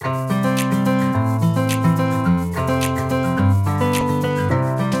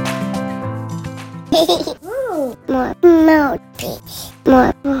More mouthpiece.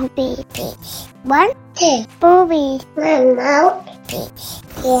 More mouthpiece. 1, 2. Boobies. More mouthpiece.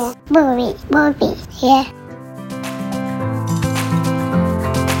 Yeah. Boobies. Yeah.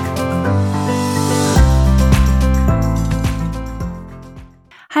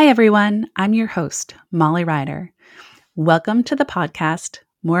 Hi, everyone. I'm your host, Molly Ryder. Welcome to the podcast,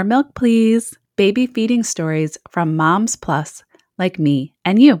 More Milk Please, baby feeding stories from moms plus like me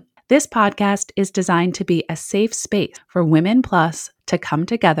and you. This podcast is designed to be a safe space for women plus to come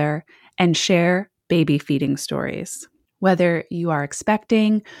together and share baby feeding stories. Whether you are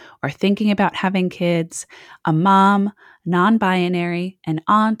expecting or thinking about having kids, a mom, non-binary, an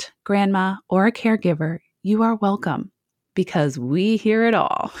aunt, grandma, or a caregiver, you are welcome. Because we hear it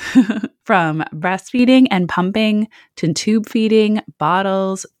all. From breastfeeding and pumping to tube feeding,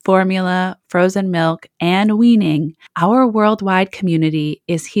 bottles, formula, frozen milk, and weaning, our worldwide community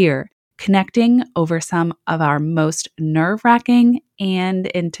is here, connecting over some of our most nerve-wracking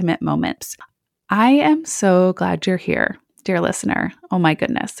and intimate moments. I am so glad you're here, dear listener. Oh my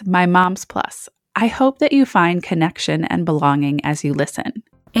goodness, my Moms Plus. I hope that you find connection and belonging as you listen.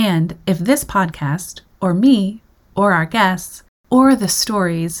 And if this podcast, or me, or our guests, or the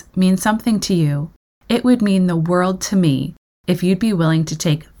stories mean something to you, it would mean the world to me if you'd be willing to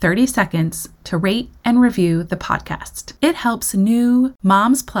take 30 seconds to rate and review the podcast. It helps new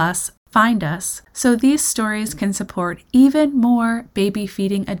Moms Plus find us so these stories can support even more baby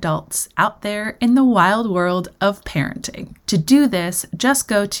feeding adults out there in the wild world of parenting. To do this, just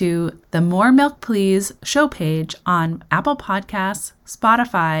go to the More Milk Please show page on Apple Podcasts,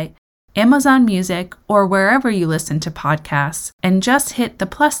 Spotify, Amazon Music, or wherever you listen to podcasts, and just hit the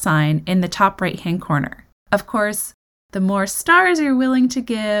plus sign in the top right-hand corner. Of course, the more stars you're willing to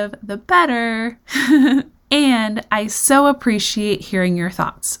give, the better. And I so appreciate hearing your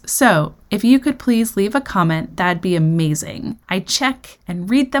thoughts. So if you could please leave a comment, that'd be amazing. I check and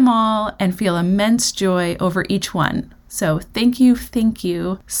read them all and feel immense joy over each one. So thank you.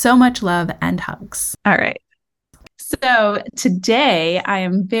 So much love and hugs. All right. So today I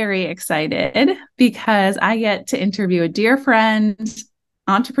am very excited because I get to interview a dear friend,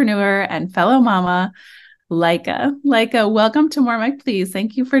 entrepreneur, and fellow mama, Laika. Laika, welcome to More Milk Please.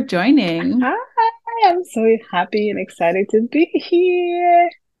 Thank you for joining. Hi, I'm so happy and excited to be here.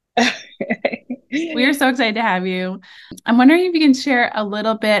 We are so excited to have you. I'm wondering if you can share a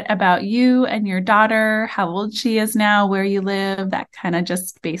little bit about you and your daughter, how old she is now, where you live, that kind of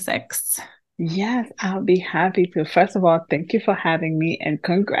just basics. Yes, I'll be happy to. First of all, thank you for having me and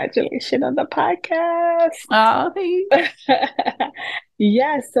congratulations on the podcast. Oh, thanks.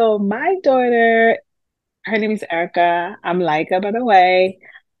 Yeah, so my daughter, her name is Erica. I'm Laika, by the way,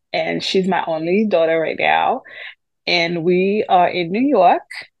 and she's my only daughter right now. And we are in New York.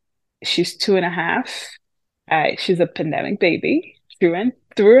 She's 2.5. She's a pandemic baby, through and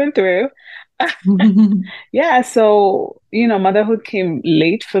through. Yeah, so motherhood came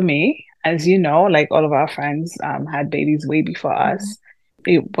late for me, as you know, like all of our friends had babies way before us.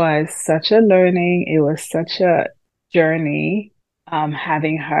 It was such a learning, it was such a journey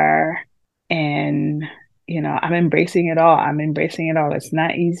having her, and I'm embracing it all. It's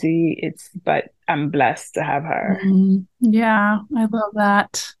not easy, but I'm blessed to have her. Yeah, I love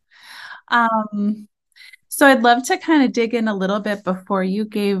that. So I'd love to kind of dig in a little bit before you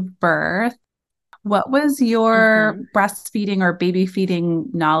gave birth. What was your breastfeeding or baby feeding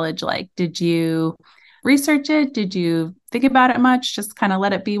knowledge like? Did you research it? Did you think about it much? Just kind of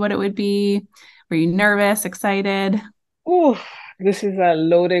let it be what it would be? Were you nervous, excited? Ooh, this is a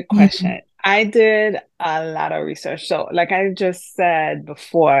loaded question. I did a lot of research. So, like I just said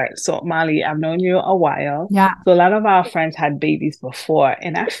before, so Molly, I've known you a while. Yeah. So a lot of our friends had babies before,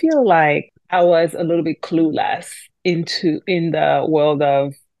 and I feel like I was a little bit clueless in the world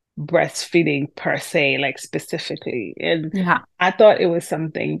of breastfeeding per se, like specifically. And I thought it was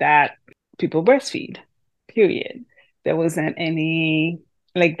something that people breastfeed, period. There wasn't any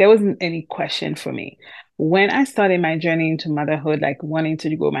question for me. When I started my journey into motherhood, like wanting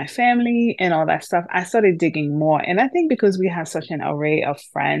to grow my family and all that stuff, I started digging more. And I think because we have such an array of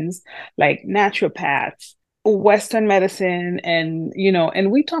friends, like naturopaths, Western medicine, and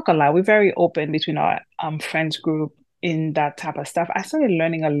we talk a lot. We're very open between our friends group in that type of stuff. I started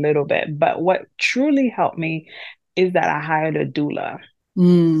learning a little bit, but what truly helped me is that I hired a doula.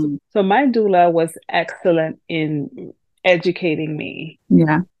 So my doula was excellent in educating me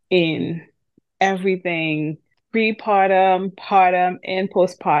in everything prepartum, partum, and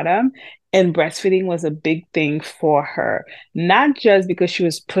postpartum. And breastfeeding was a big thing for her, not just because she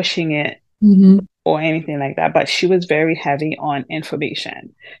was pushing it or anything like that, but she was very heavy on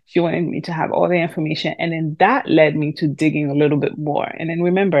information. She wanted me to have all the information. And then that led me to digging a little bit more. And then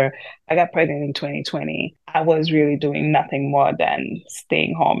remember, I got pregnant in 2020. I was really doing nothing more than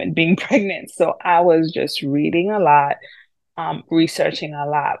staying home and being pregnant. So I was just reading a lot, researching a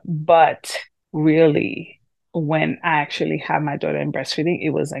lot. But really, when I actually had my daughter in breastfeeding, it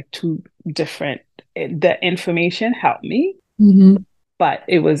was like two different, the information helped me, but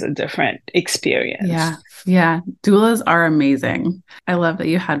it was a different experience. Yeah. Yeah. Doulas are amazing. I love that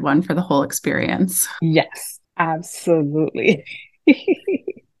you had one for the whole experience. Yes, absolutely.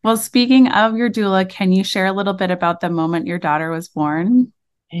 Well, speaking of your doula, can you share a little bit about the moment your daughter was born?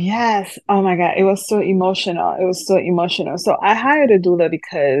 Yes. Oh my God. It was so emotional. It was so emotional. So I hired a doula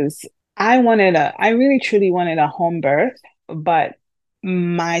because I really truly wanted a home birth, but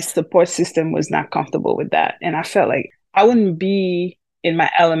my support system was not comfortable with that. And I felt like I wouldn't be in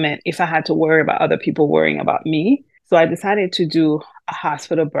my element if I had to worry about other people worrying about me. So I decided to do a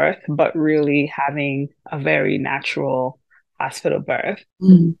hospital birth, but really having a very natural hospital birth.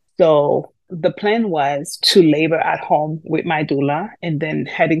 Mm. So the plan was to labor at home with my doula and then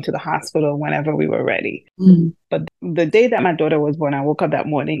heading to the hospital whenever we were ready. Mm. But the day that my daughter was born, I woke up that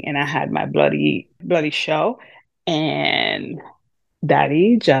morning and I had my bloody show, and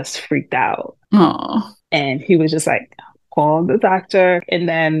daddy just freaked out. Oh. And he was just like, call the doctor. And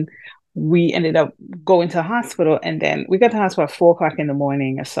then we ended up going to the hospital. And then we got to the hospital at 4 o'clock in the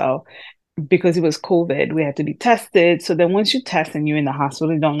morning or so. Because it was COVID, we had to be tested. So then once you test and you're in the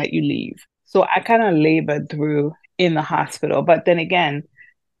hospital, they don't let you leave. So I kind of labored through in the hospital. But then again,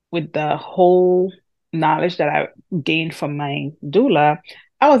 with the whole knowledge that I gained from my doula,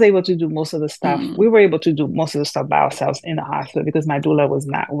 I was able to do most of the stuff. We were able to do most of the stuff by ourselves in the hospital because my doula was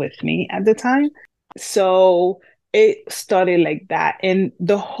not with me at the time. So it started like that. And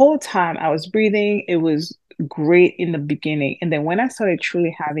the whole time I was breathing, it was great in the beginning. And then when I started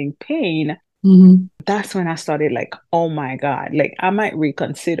truly having pain, that's when I started like, oh my God, like I might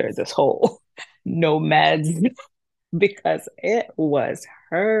reconsider this whole no meds because it was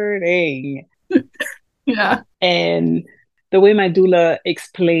hurting. Yeah. And the way my doula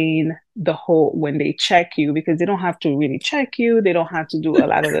explained the whole when they check you, because they don't have to really check you, they don't have to do a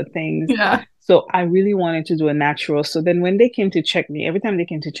lot of the things. Yeah. So I really wanted to do a natural. So then when they came to check me, every time they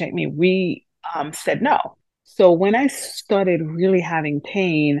came to check me, we said no. So when I started really having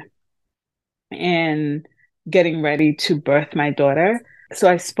pain and getting ready to birth my daughter, so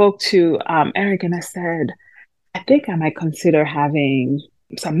I spoke to Eric and I said, I think I might consider having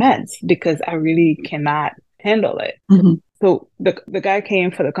some meds because I really cannot handle it. So the guy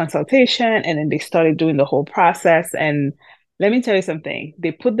came for the consultation and then they started doing the whole process. And let me tell you something,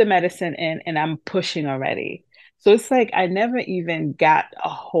 they put the medicine in and I'm pushing already. So it's like I never even got a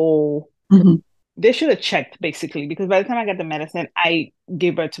whole, they should have checked basically, because by the time I got the medicine, I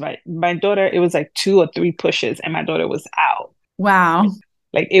gave birth to my daughter. It was like 2 or 3 pushes and my daughter was out. Wow.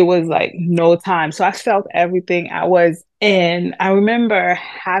 Like it was like no time. So I felt everything. And I remember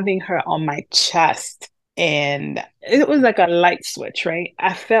having her on my chest and it was like a light switch, right?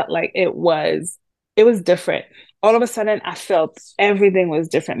 I felt like it was different. All of a sudden I felt everything was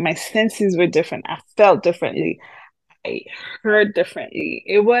different. My senses were different. I felt differently. I heard differently.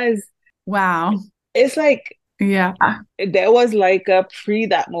 Wow. It's like, Yeah. there was like a pre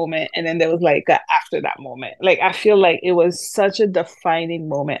that moment and then there was like a after that moment. Like I feel like it was such a defining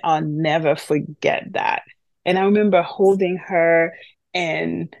moment. I'll never forget that. And I remember holding her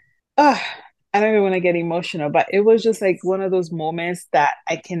and I don't even want to get emotional, but it was just like one of those moments that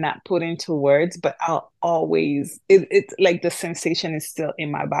I cannot put into words, but I'll always it's like the sensation is still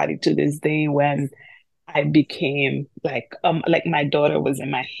in my body to this day when I became like my daughter was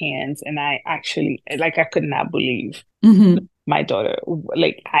in my hands and I actually like I could not believe my daughter,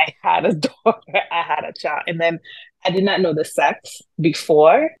 like I had a daughter, I had a child, and then I did not know the sex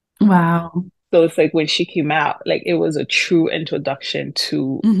before. Wow. So it's like when she came out, like it was a true introduction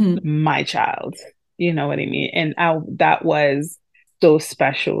to my child. You know what I mean? And that was so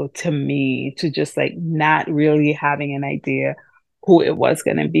special to me to just like not really having an idea who it was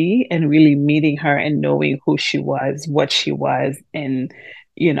going to be and really meeting her and knowing who she was, what she was. And,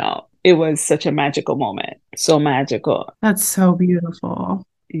 it was such a magical moment. So magical. That's so beautiful.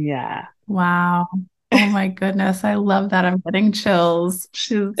 Yeah. Wow. Oh my goodness. I love that. I'm getting chills.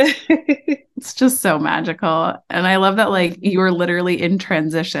 It's just so magical. And I love that like you were literally in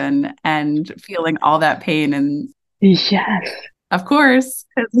transition and feeling all that pain. And Yes. of course,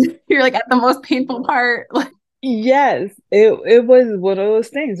 'cause you're like at the most painful part. Yes, it was one of those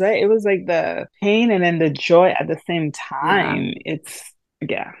things, right? It was like the pain and then the joy at the same time.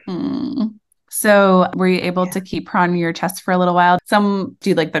 Yeah. So were you able to keep her on your chest for a little while? Some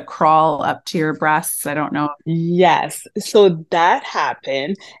do like the crawl up to your breasts. I don't know. Yes. So that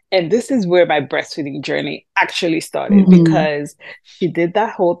happened. And this is where my breastfeeding journey actually started because she did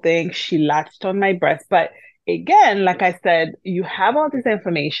that whole thing. She latched on my breast. But again, like I said, you have all this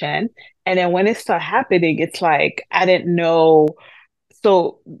information. And then when it started happening, it's like, I didn't know.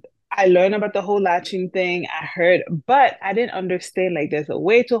 So I learned about the whole latching thing. I heard, but I didn't understand like there's a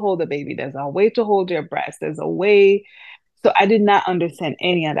way to hold a baby, there's a way to hold your breast, there's a way. So I did not understand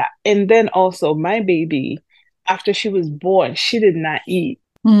any of that. And then also my baby, after she was born, she did not eat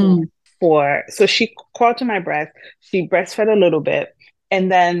so she crawled to my breast, she breastfed a little bit, and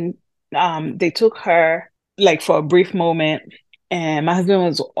then they took her like for a brief moment, and my husband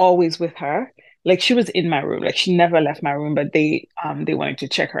was always with her. Like she was in my room, like she never left my room, but they wanted to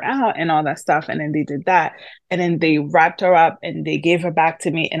check her out and all that stuff. And then they did that. And then they wrapped her up and they gave her back to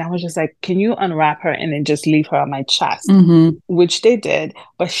me. And I was just like, can you unwrap her and then just leave her on my chest? Which they did,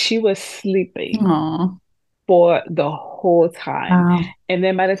 but she was sleeping for the whole time. Wow. And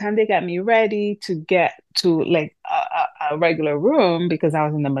then by the time they got me ready to get to like a regular room, because I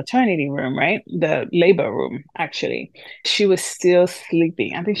was in the maternity room, right? The labor room, actually, she was still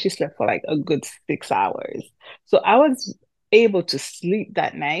sleeping. I think she slept for like a good 6 hours. So I was able to sleep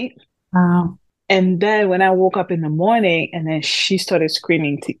that night. Wow. And then when I woke up in the morning and then she started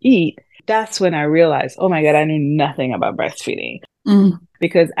screaming to eat, that's when I realized, oh my God, I knew nothing about breastfeeding.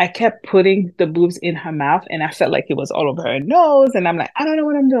 Because I kept putting the boobs in her mouth and I felt like it was all over her nose. And I'm like, I don't know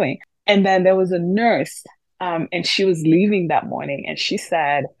what I'm doing. And then there was a nurse and she was leaving that morning and she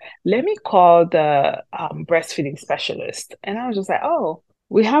said, let me call the breastfeeding specialist. And I was just like, oh,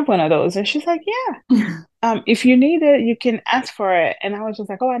 we have one of those. And she's like, yeah. If you need it, you can ask for it. And I was just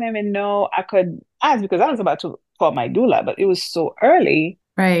like, oh, I didn't even know I could ask because I was about to call my doula, but it was so early.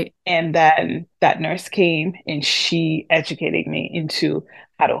 Right. And then that nurse came and she educated me into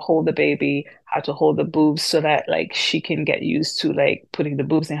how to hold the baby, how to hold the boobs so that like she can get used to like putting the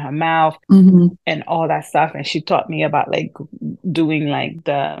boobs in her mouth and all that stuff. And she taught me about like doing like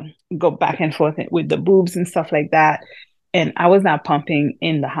the go back and forth with the boobs and stuff like that. And I was not pumping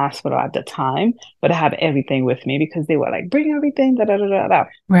in the hospital at the time, but I have everything with me because they were like, bring everything, da da da da da.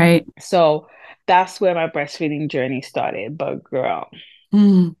 Right. So that's where my breastfeeding journey started. But girl,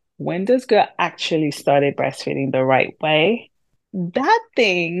 when this girl actually started breastfeeding the right way, that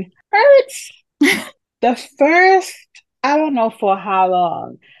thing hurts. The first, I don't know for how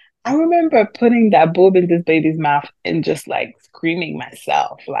long. I remember putting that boob in this baby's mouth and just like screaming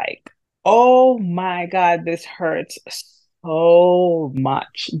myself, like, oh my God, this hurts so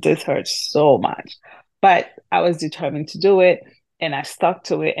much. This hurts so much. But I was determined to do it and I stuck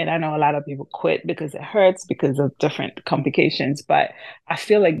to it. And I know a lot of people quit because it hurts because of different complications. But I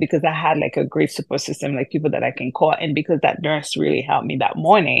feel like because I had like a great support system, like people that I can call, and because that nurse really helped me that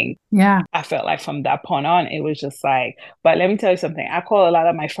morning, yeah, I felt like from that point on, it was just like, but let me tell you something. I call a lot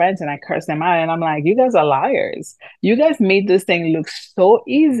of my friends and I curse them out and I'm like, you guys are liars. You guys made this thing look so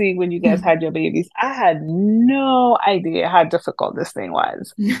easy when you guys had your babies. I had no idea how difficult this thing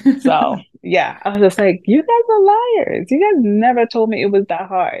was. So yeah, I was just like, you guys are liars. You guys never told me it was that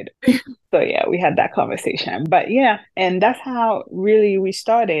hard. So yeah, we had that conversation. But yeah, and that's how really we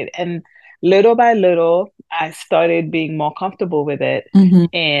started. And little by little, I started being more comfortable with it.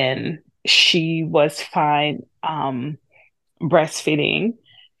 And she was fine breastfeeding.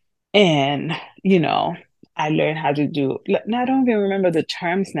 And, you know, I learned how to do, I don't even remember the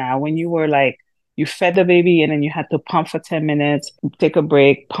terms now. When you were like, you fed the baby and then you had to pump for 10 minutes, take a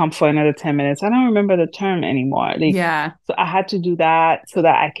break, pump for another 10 minutes. I don't remember the term anymore. Like, yeah. So I had to do that so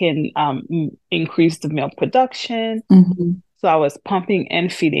that I can increase the milk production. So I was pumping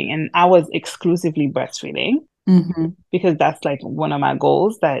and feeding, and I was exclusively breastfeeding because that's like one of my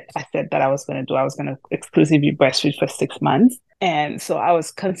goals that I said that I was going to do. I was going to exclusively breastfeed for 6 months. And so I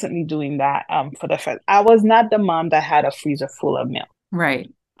was constantly doing that for the first. I was not the mom that had a freezer full of milk.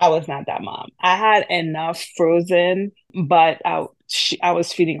 Right. I was not that mom. I had enough frozen, but I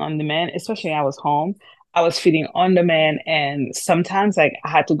was feeding on demand, especially I was home. I was feeding on demand, and sometimes like I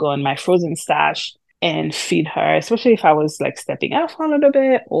had to go in my frozen stash and feed her, especially if I was like stepping out for a little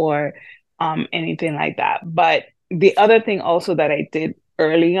bit or anything like that. But the other thing also that I did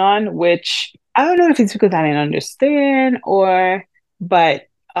early on, which I don't know if it's because I didn't understand but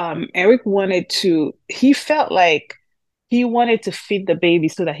Eric he felt like he wanted to feed the baby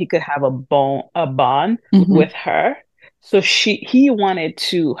so that he could have a bond with her. So he wanted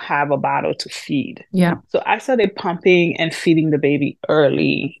to have a bottle to feed. Yeah. So I started pumping and feeding the baby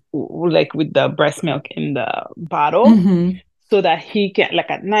early, like with the breast milk in the bottle. so that he can, like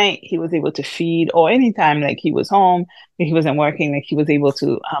at night, he was able to feed, or anytime like he was home, he wasn't working, like he was able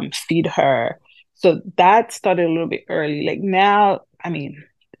to feed her. So that started a little bit early. Like now, I mean,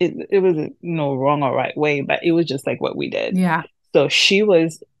 it was no wrong or right way, but it was just like what we did. Yeah. So she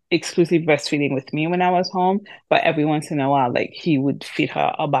was exclusive breastfeeding with me when I was home, but every once in a while, like he would feed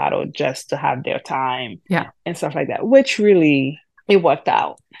her a bottle just to have their time, Yeah. and stuff like that, which really it worked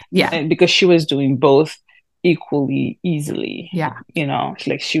out. Yeah. And because she was doing both equally easily, Yeah.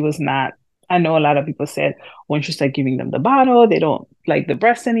 like she was not. I know a lot of people said once you start giving them the bottle, they don't like the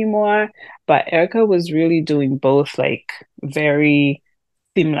breast anymore. But Erica was really doing both, like very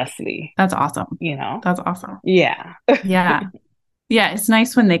seamlessly. That's awesome. That's awesome. Yeah. Yeah. Yeah. It's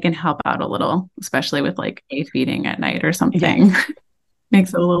nice when they can help out a little, especially with like a feeding at night or something. Yes.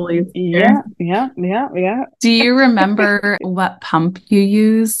 Makes it a little easier. Yeah. Do you remember what pump you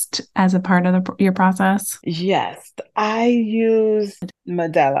used as a part of your process? Yes, I used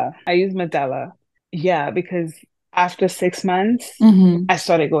Medela. I used Medela. Yeah, because after 6 months, I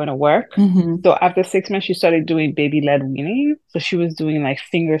started going to work. So after 6 months, she started doing baby-led weaning. So she was doing like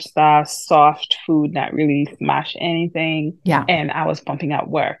finger stuff, soft food, not really smash anything. Yeah. And I was pumping at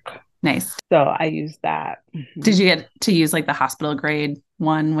work. Nice. So I used that. Did you get to use like the hospital grade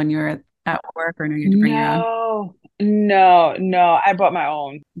one when you were at work, or no, you had to bring your own? No. I bought my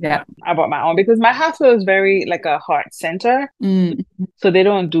own. Yeah. I bought my own because my hospital is very like a heart center. So they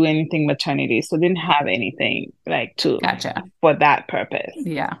don't do anything maternity. So they didn't have anything like to Gotcha. for that purpose.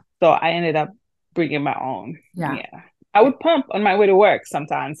 Yeah. So I ended up bringing my own. Yeah. I would pump on my way to work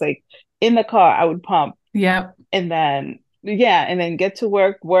sometimes. Like in the car, I would pump. Yep. And then get to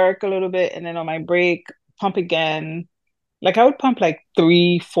work a little bit, and then on my break, pump again. Like I would pump like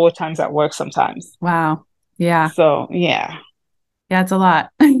 3-4 times at work sometimes. Wow. Yeah. So yeah. Yeah, it's a lot.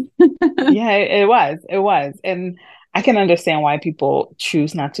 Yeah, it was. And I can understand why people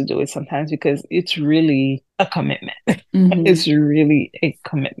choose not to do it sometimes, because it's really a commitment. It's really a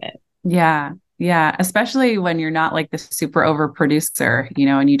commitment. Yeah. Yeah. Especially when you're not like the super overproducer,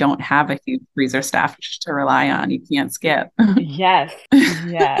 and you don't have a huge freezer staff to rely on. You can't skip. Yes.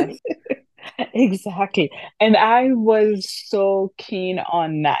 Exactly. And I was so keen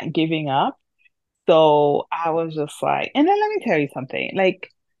on not giving up. So I was just like, and then let me tell you something. Like,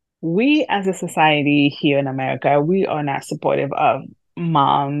 we as a society here in America, we are not supportive of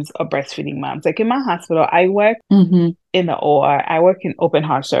moms or breastfeeding moms. Like in my hospital, I work in the OR, I work in open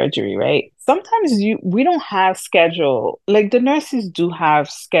heart surgery, right? Sometimes we don't have schedule. Like the nurses do have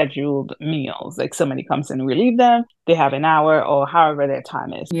scheduled meals. Like somebody comes and relieve them, they have an hour or however their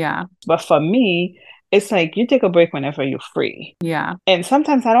time is. Yeah. But for me, it's like you take a break whenever you're free. Yeah. And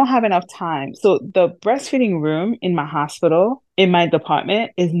sometimes I don't have enough time. So the breastfeeding room in my hospital, in my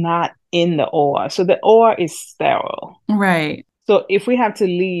department, is not in the OR. So the OR is sterile. Right. So if we have to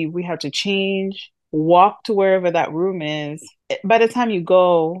leave, we have to change, walk to wherever that room is. By the time you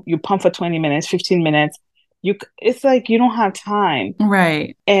go, you pump for 20 minutes, 15 minutes. It's like you don't have time.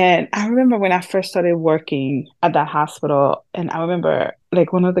 Right. And I remember when I first started working at that hospital, and I remember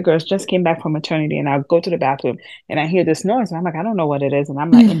like one of the girls just came back from maternity, and I'll go to the bathroom and I hear this noise, and I'm like, I don't know what it is. And I'm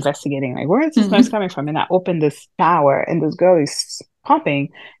like investigating, like, where is this noise coming from? And I open this shower, and this girl is pumping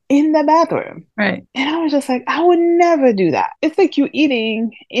in the bathroom. Right. And I was just like, I would never do that. It's like you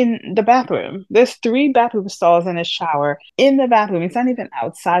eating in the bathroom. There's 3 bathroom stalls and a shower in the bathroom. It's not even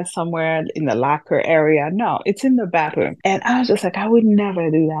outside somewhere in the locker area. No, it's in the bathroom. And I was just like, I would never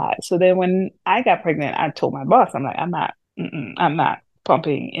do that. So then when I got pregnant, I told my boss, I'm like, I'm not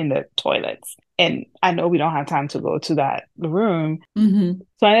pumping in the toilets. And I know we don't have time to go to that room.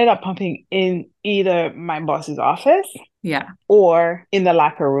 So I ended up pumping in either my boss's office, or in the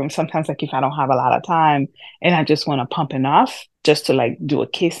locker room. Sometimes, like if I don't have a lot of time and I just want to pump enough just to like do a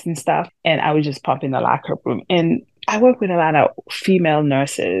kiss and stuff, and I would just pump in the locker room. And I work with a lot of female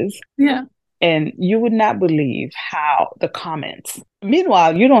nurses. Yeah. And you would not believe how the comments.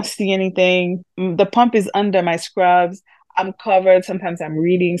 Meanwhile, you don't see anything. The pump is under my scrubs. I'm covered. Sometimes I'm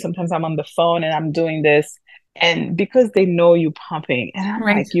reading. Sometimes I'm on the phone and I'm doing this. And because they know you pumping, and I'm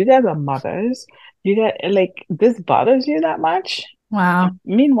like, you guys are mothers. You got like, this bothers you that much? Wow.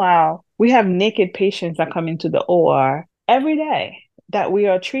 Meanwhile, we have naked patients that come into the OR every day that we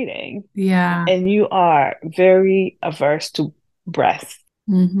are treating. Yeah. And you are very averse to breasts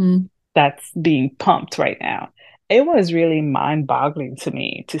that's being pumped right now. It was really mind-boggling to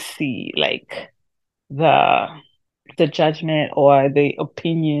me to see like the judgment or the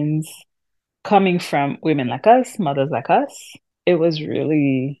opinions coming from women like us, mothers like us. It was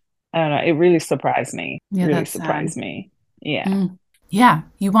really, I don't know, it really surprised me. Yeah, really that's surprised sad. me. Yeah. Yeah,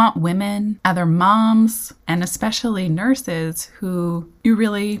 you want women, other moms, and especially nurses who you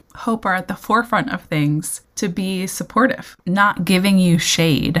really hope are at the forefront of things to be supportive, not giving you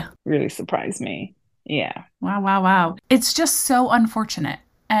shade. Really surprised me. Yeah. Wow, wow, wow. It's just so unfortunate.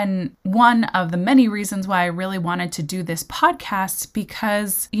 And one of the many reasons why I really wanted to do this podcast,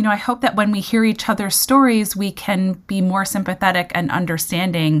 because, I hope that when we hear each other's stories, we can be more sympathetic and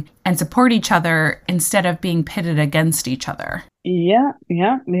understanding and support each other instead of being pitted against each other. Yeah.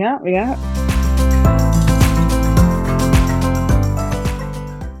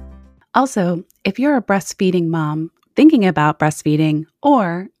 Also, if you're a breastfeeding mom thinking about breastfeeding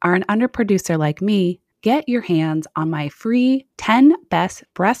or are an underproducer like me, get your hands on my free 10 best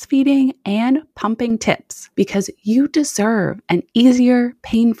breastfeeding and pumping tips because you deserve an easier,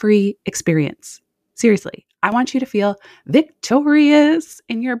 pain-free experience. Seriously, I want you to feel victorious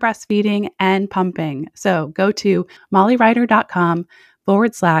in your breastfeeding and pumping. So go to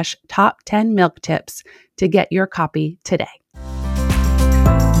mollyrider.com/top 10 milk tips to get your copy today.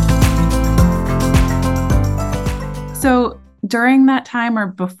 So during that time or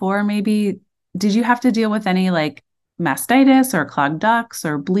before, maybe, did you have to deal with any like mastitis or clogged ducts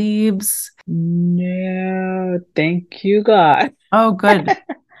or bleeds? No, thank you, God. Oh, good.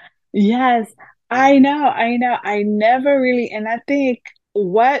 Yes, I know. I never really, and I think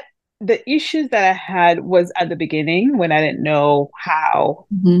what the issues that I had was at the beginning when I didn't know how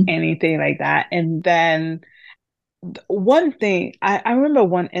Mhm. anything like that. And then one thing, I remember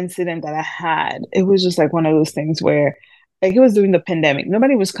one incident that I had. It was just like one of those things where, like, it was during the pandemic.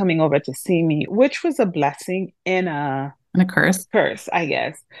 Nobody was coming over to see me, which was a blessing and a And a curse. curse, I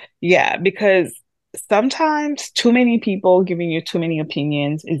guess. Yeah, because sometimes too many people giving you too many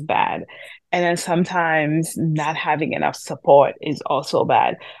opinions is bad. And then sometimes not having enough support is also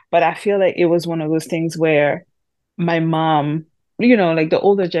bad. But I feel like it was one of those things where my mom, like the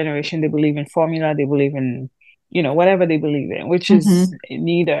older generation, they believe in formula, they believe in, whatever they believe in, which is Mm-hmm.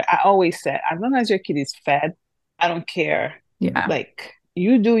 neither. I always said, as long as your kid is fed, I don't care. Yeah. Like,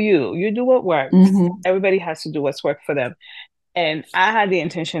 you do what works. Mm-hmm. Everybody has to do what's worked for them. And I had the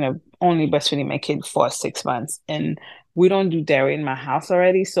intention of only breastfeeding my kid for 6 months. And we don't do dairy in my house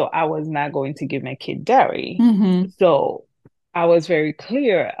already. So I was not going to give my kid dairy. Mm-hmm. So I was very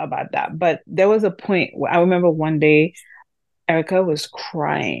clear about that. But there was a point where I remember one day Erica was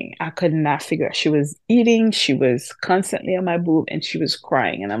crying. I could not figure out. She was eating, she was constantly on my boob, and she was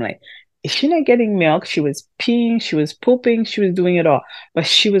crying. And I'm like, is she not getting milk? She was peeing, she was pooping, she was doing it all, but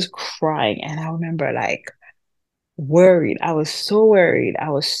she was crying. And I remember like worried. I was so worried. I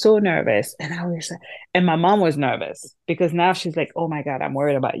was so nervous. And my mom was nervous because now she's like, oh my God, I'm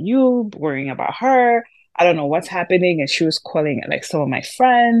worried about you, worrying about her. I don't know what's happening. And she was calling like some of my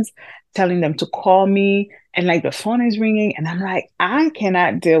friends, telling them to call me. And like the phone is ringing. And I'm like, I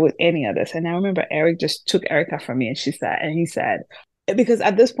cannot deal with any of this. And I remember Eric just took Erica from me and he said, because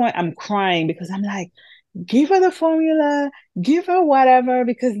at this point I'm crying because I'm like, give her the formula, give her whatever,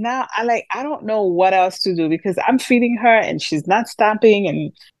 because now I don't know what else to do because I'm feeding her and she's not stopping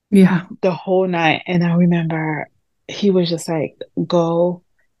and Yeah. the whole night. And I remember he was just like, go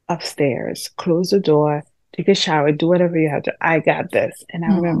upstairs, close the door, take a shower, do whatever you have to. I got this. And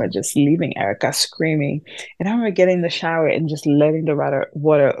I remember just leaving Erica screaming. And I remember getting in the shower and just letting the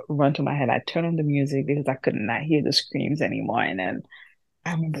water run to my head. I turned on the music because I could not hear the screams anymore. And then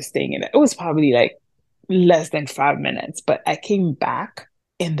I remember staying in it. It was probably like less than 5 minutes, but I came back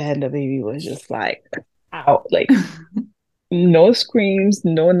and then the baby was just like out, like no screams,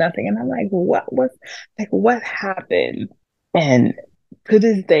 no nothing. And I'm like, what happened? And to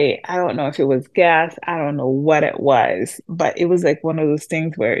this day, I don't know if it was gas, I don't know what it was, but it was like one of those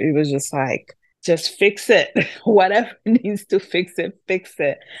things where it was just like, just fix it. Whatever needs to fix it, fix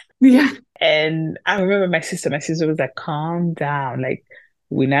it. Yeah. And I remember my sister was like, calm down. Like,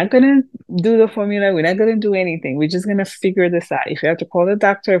 we're not gonna do the formula, we're not gonna do anything. We're just gonna figure this out. If you have to call the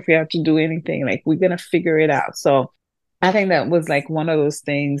doctor, if we have to do anything, like we're gonna figure it out. So I think that was like one of those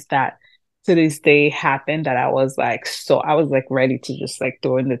things that to this day happened that I was like ready to just like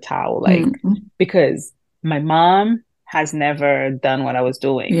throw in the towel, like because my mom has never done what I was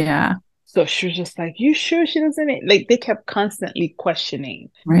doing. Yeah. So she was just like, you sure she doesn't? Like they kept constantly questioning.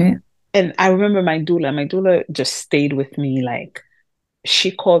 Right. And I remember my doula just stayed with me. Like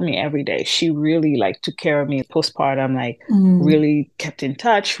she called me every day. She really like took care of me postpartum, like really kept in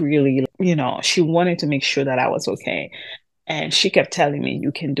touch, really, she wanted to make sure that I was okay. And she kept telling me,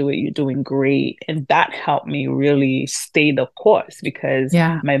 you can do it, you're doing great. And that helped me really stay the course because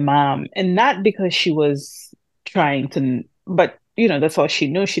Yeah. my mom, and not because she was trying to, but that's all she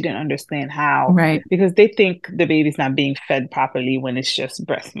knew. She didn't understand how, Right. because they think the baby's not being fed properly when it's just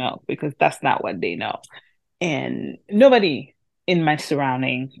breast milk, because that's not what they know. And nobody in my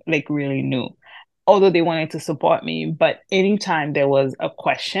surrounding like really knew, although they wanted to support me. But anytime there was a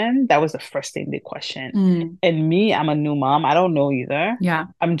question, that was the first thing they questioned. Mm. And me, I'm a new mom. I don't know either. Yeah.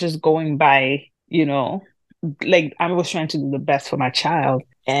 I'm just going by, like I was trying to do the best for my child.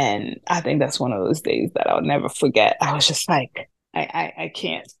 And I think that's one of those days that I'll never forget. I was just like, I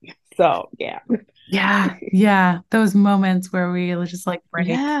can't. So yeah. Yeah. Yeah. Those moments where we just like break.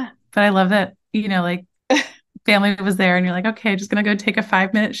 Yeah. But I love that, like family was there and you're like, okay, just gonna go take a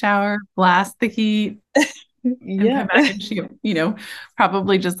 5-minute shower, blast the heat, and come Yeah. back and she,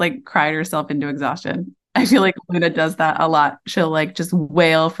 probably just like cried herself into exhaustion. I feel like Luna does that a lot. She'll like just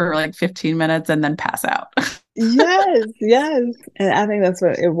wail for like 15 minutes and then pass out. Yes, yes. And I think that's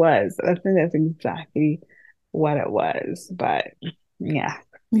what it was. I think that's exactly what it was. But yeah.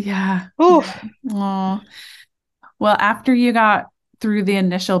 Yeah. Oof. Yeah. Aw. Well, after you got through the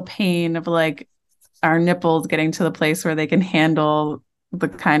initial pain of like our nipples getting to the place where they can handle the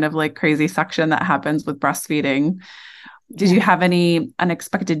kind of like crazy suction that happens with breastfeeding, did you Yeah. have any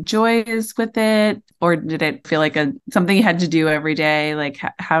unexpected joys with it, or did it feel like something you had to do every day? Like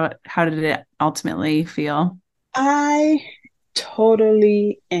how did it ultimately feel? I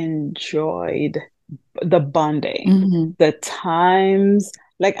totally enjoyed the bonding, Hmm. the times.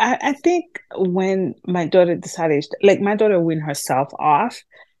 Like I think when my daughter decided, like my daughter weaned herself off.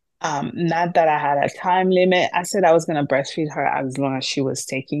 Not that I had a time limit. I said I was gonna breastfeed her as long as she was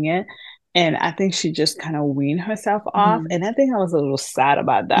taking it. And I think she just kind of weaned herself off. Hmm. And I think I was a little sad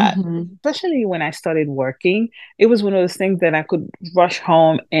about that, Hmm. especially when I started working. It was one of those things that I could rush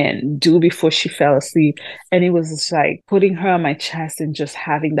home and do before she fell asleep. And it was just like putting her on my chest and just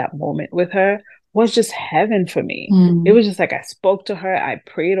having that moment with her was just heaven for me. It Hmm. was just like I spoke to her, I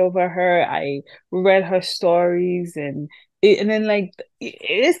prayed over her, I read her stories, and then like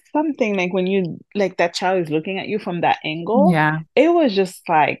it's something like when you like that child is looking at you from that angle, Yeah. it was just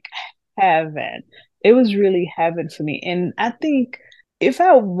like heaven. It was really heaven for me. And I think if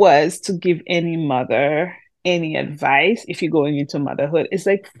I was to give any mother any advice, if you're going into motherhood, it's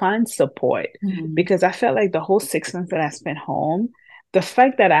like find support. Hmm. Because I felt like the whole 6 months that I spent home, the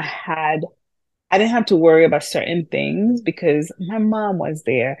fact that I didn't have to worry about certain things because my mom was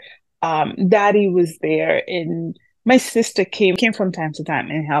there, daddy was there, and my sister came from time to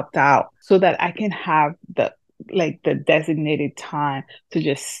time and helped out so that I can have the designated time to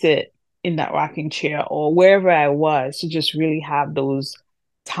just sit in that rocking chair or wherever I was to just really have those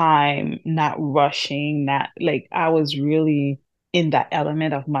time, not rushing, not like I was really in that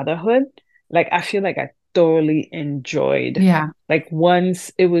element of motherhood. Like I feel like I thoroughly enjoyed, Yeah. like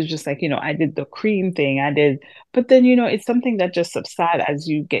once it was just like, I did the cream thing, but then, it's something that just subsides as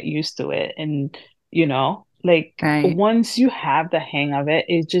you get used to it. And, like Right. once you have the hang of it,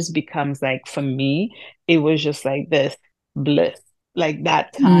 it just becomes like, for me, it was just like this bliss, like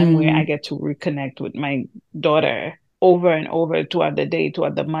that time where I Mm. get to reconnect with my daughter over and over throughout the day,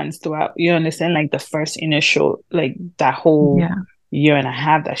 throughout the months, throughout, you understand, like the first initial, like that whole Yeah. year and a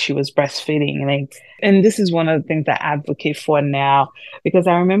half that she was breastfeeding. Like, and this is one of the things that I advocate for now, because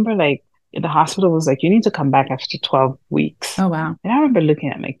I remember like the hospital was like, you need to come back after 12 weeks. Oh, wow. And I remember looking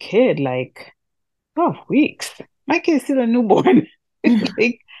at my kid like, 12 weeks? My kid's still a newborn.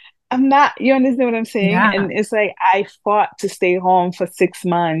 Like, I'm not, you understand what I'm saying? Yeah. And it's like I fought to stay home for 6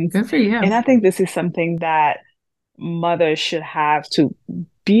 months. Good for you. And I think this is something that mothers should have to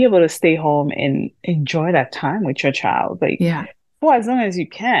be able to stay home and enjoy that time with your child, like Yeah. for as long as you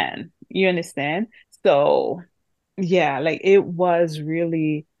can. You understand? So, yeah, like it was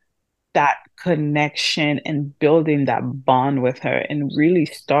really that connection and building that bond with her and really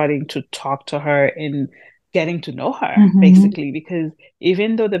starting to talk to her and getting to know her Hmm. basically, because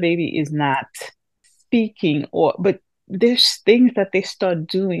even though the baby is not speaking, but there's things that they start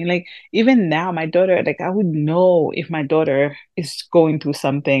doing. Like even now, my daughter, like I would know if my daughter is going through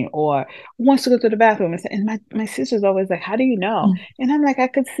something or wants to go to the bathroom. And my sister's always like, how do you know? And I'm like, I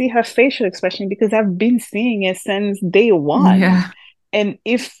could see her facial expression because I've been seeing it since day one. Yeah. And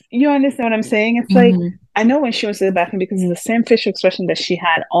if you understand what I'm saying, it's like Hmm. I know when she went to the bathroom because it's the same facial expression that she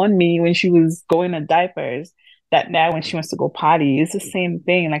had on me when she was going to diapers, that now when she wants to go potty, it's the same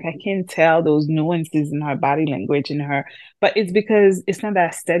thing. Like I can tell those nuances in her body language in her, but it's because it's not that I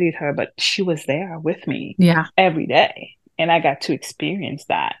studied her, but she was there with me Yeah. every day. And I got to experience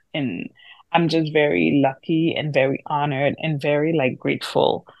that. And I'm just very lucky and very honored and very like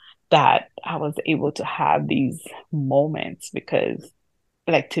grateful that I was able to have these moments because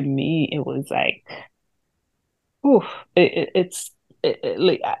like to me it was like oof,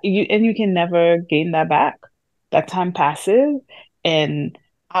 like you, and you can never gain that back. That time passes, and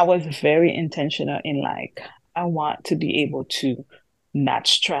I was very intentional in like I want to be able to not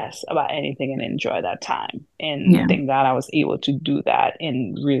stress about anything and enjoy that time. And Yeah. thank God I was able to do that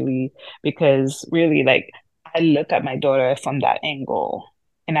and really because really like I look at my daughter from that angle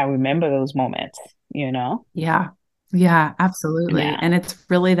and I remember those moments, you know? Yeah. Yeah, absolutely. Yeah. And it's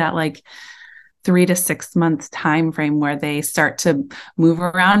really that like 3 to 6 months time frame where they start to move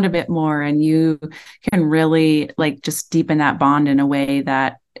around a bit more and you can really like just deepen that bond in a way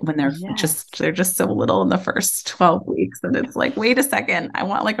that when Yes. they're just so little in the first 12 weeks that it's like, wait a second, I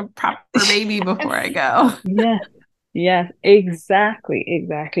want like a proper baby before I Yes. go. Yeah. Yes, exactly,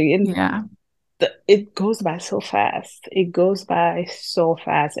 exactly. And Yeah. it goes by so fast. It goes by so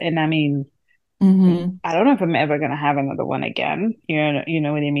fast. And I mean, Hmm. I don't know if I'm ever gonna have another one again. You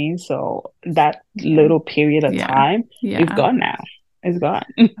know what I mean? So that Yeah. little period of Yeah. time is Yeah. gone now. It's gone.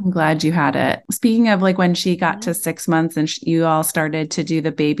 I'm glad you had it. Speaking of like when she got Yeah. to 6 months and you all started to do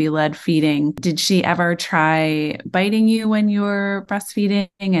the baby led feeding, did she ever try biting you when you were breastfeeding?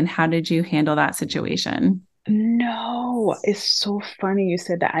 And how did you handle that situation? No, it's so funny you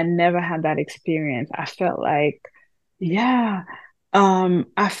said that. I never had that experience. I felt like, yeah,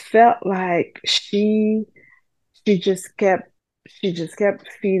 I felt like she just kept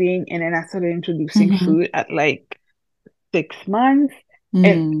feeding, and then I started introducing Hmm. food at like 6 months,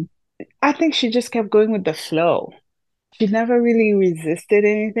 and Mm. I think she just kept going with the flow. She never really resisted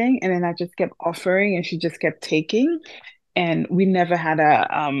anything, and then I just kept offering, and she just kept taking, and we never had a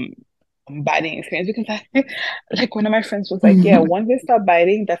biting experience because I like one of my friends was like, yeah, once they start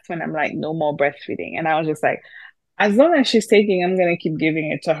biting, that's when I'm like, no more breastfeeding, and I was just like, as long as she's taking, I'm gonna keep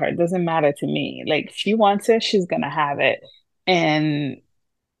giving it to her. It doesn't matter to me. Like if she wants it, she's gonna have it, and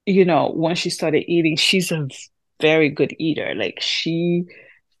you know, when she started eating, she's a very good eater. Like she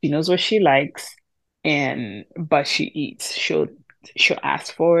knows what she likes and but she eats. She'll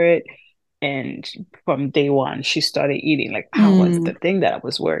ask for it. And from day one, she started eating. Like I was Mm. the thing that I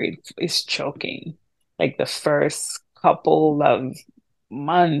was worried is choking. Like the first couple of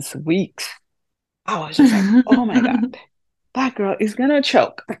months, weeks, I was just like, oh my God, that girl is gonna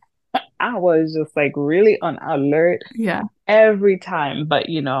choke. I was just like really on alert Yeah, every time. But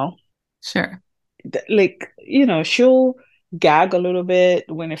you know, sure. like you know she'll gag a little bit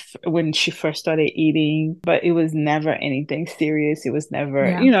when she first started eating, but it was never anything serious. It was never,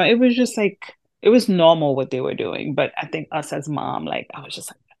 Yeah. you know, it was just like it was normal what they were doing. But I think us as mom, like I was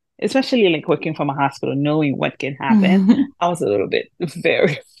just like, especially like working from a hospital, knowing what can happen, I was a little bit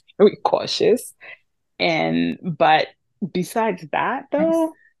very very cautious. And but besides that Nice.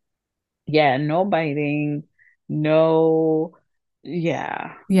 though, yeah, no biting, no,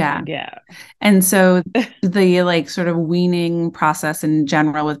 yeah, Yeah. yeah. And so the like sort of weaning process in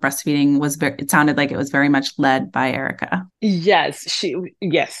general with breastfeeding was very, it sounded like it was very much led by Erica. Yes,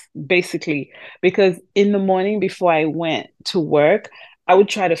 basically. Because in the morning before I went to work, I would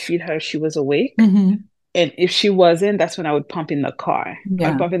try to feed her if she was awake. Hmm. And if she wasn't, that's when I would pump in the car. I would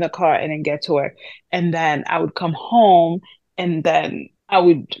Yeah. pump in the car and then get to her. And then I would come home and then I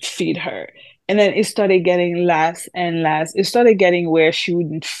would feed her. And then it started getting less and less. It started getting where she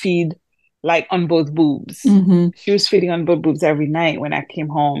wouldn't feed like on both boobs. Hmm. She was feeding on both boobs every night when I came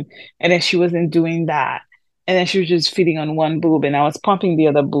home. And then she wasn't doing that. And then she was just feeding on one boob and I was pumping the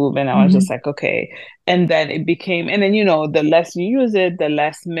other boob and I was just Hmm. like, okay. And then it became, and then, you know, the less you use it, the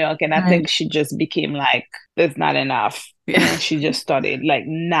less milk. And I Right. think she just became like, there's not enough. And Yeah. then she just started like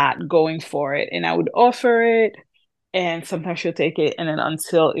not going for it. And I would offer it and sometimes she'll take it. And then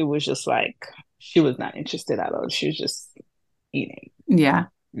until it was just like, she was not interested at all. She was just eating. Yeah.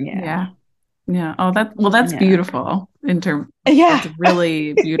 Yeah. Yeah. Yeah. Oh, that's Yeah. beautiful that's Yeah. a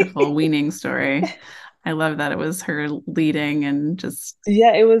really beautiful weaning story. I love that it was her leading and just,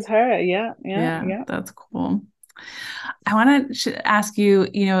 Yeah, it was her. Yeah. Yeah. yeah, Yeah. that's cool. I want to ask you,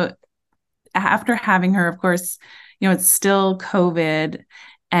 after having her, of course, it's still COVID.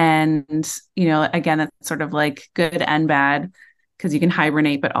 And, again, it's sort of like good and bad because you can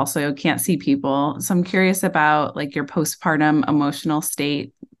hibernate, but also can't see people. So I'm curious about like your postpartum emotional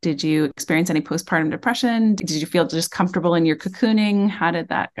state. Did you experience any postpartum depression? Did you feel just comfortable in your cocooning? How did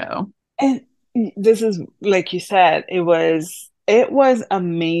that go? And this is like you said, it was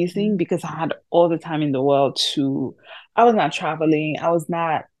amazing because I had all the time in the world to I was not traveling, I was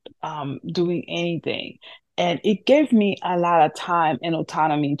not doing anything. And it gave me a lot of time and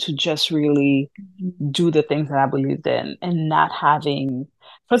autonomy to just really do the things that I believed in and not having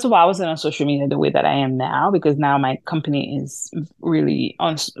first of all, I wasn't on social media the way that I am now because now my company is really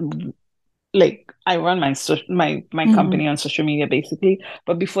on like I run my Mm-hmm. company on social media basically,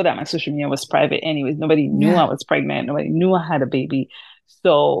 but before that my social media was private anyways. Nobody knew I Yeah. was pregnant. Nobody knew I had a baby.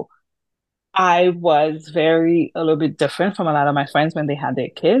 So I was a little bit different from a lot of my friends when they had their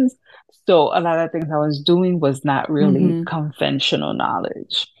kids. So a lot of things I was doing was not really Mm-hmm. conventional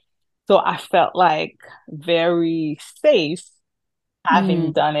knowledge. So I felt like very safe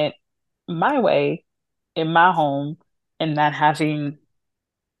having Mm. done it my way in my home and not having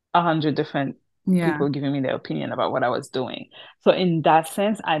 100 different Yeah. people giving me their opinion about what I was doing. So in that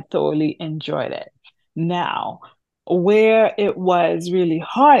sense, I thoroughly enjoyed it. Now, where it was really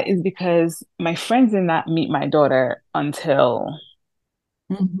hard is because my friends did not meet my daughter until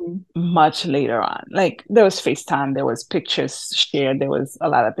Mm-hmm. much later on. Like there was FaceTime, there was pictures shared, there was a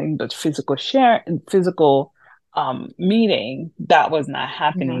lot of things, but physical meeting, that was not Yeah.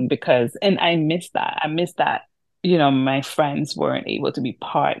 happening because and I missed that. I missed that, my friends weren't able to be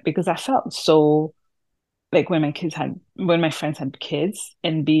part because I felt so like when my friends had kids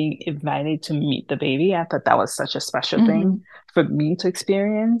and being invited to meet the baby, I thought that was such a special thing Mm-hmm. for me to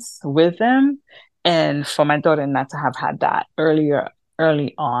experience with them. And for my daughter not to have had that early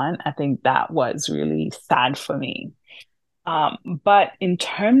on, I think that was really sad for me. But in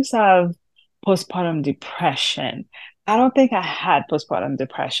terms of postpartum depression, I don't think I had postpartum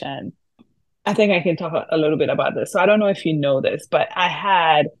depression. I think I can talk a little bit about this. So I don't know if you know this, but I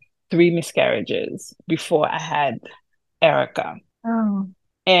had three miscarriages before I had Erica. Oh.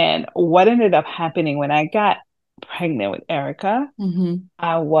 And what ended up happening when I got pregnant with Erica, Mm-hmm.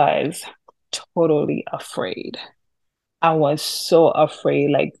 I was totally afraid. I was so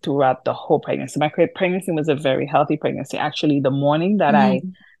afraid, like throughout the whole pregnancy. My pregnancy was a very healthy pregnancy. Actually, the morning that I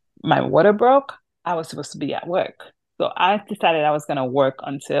Mm-hmm. my water broke, I was supposed to be at work. So I decided I was going to work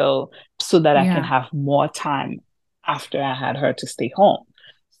until so that I can Yeah. have more time after I had her to stay home.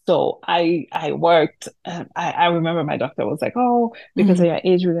 So I worked. I remember my doctor was like, "Oh, because of Mm-hmm.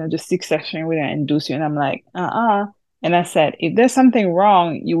 your age, we're gonna do C-section. We're gonna induce you." And I'm like, "Uh-uh." And I said, "If there's something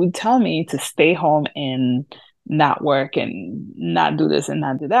wrong, you would tell me to stay home and not work and not do this and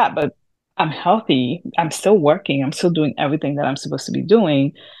not do that." But I'm healthy. I'm still working. I'm still doing everything that I'm supposed to be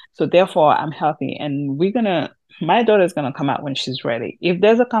doing. So therefore, I'm healthy, and my daughter's gonna come out when she's ready. If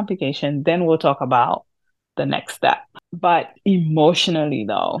there's a complication, then we'll talk about the next step. But emotionally,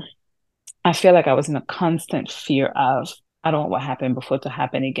 though, I feel like I was in a constant fear of I don't want what happened before to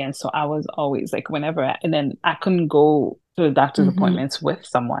happen again. So I was always like, and then I couldn't go to the doctor's Mm-hmm. appointments with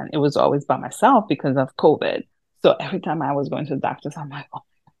someone. It was always by myself because of COVID. So every time I was going to the doctors, I'm like, oh,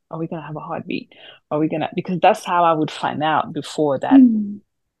 are we gonna have a heartbeat? Are we gonna? Because that's how I would find out before that Mm.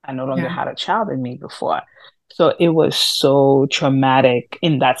 I no longer Yeah. had a child in me before. So it was so traumatic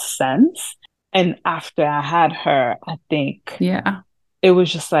in that sense. And after I had her, I think Yeah. it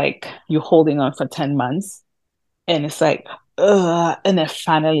was just like you're holding on for 10 months and it's like, ugh. And then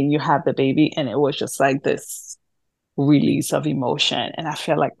finally you have the baby and it was just like this release of emotion. And I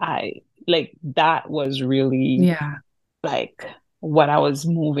feel like like that was really Yeah. like what I was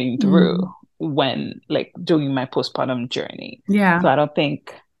moving through Mm. when like doing my postpartum journey. Yeah. So I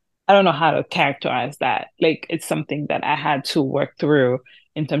don't know how to characterize that. Like it's something that I had to work through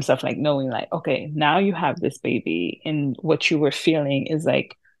in terms of like knowing like, okay, now you have this baby and what you were feeling is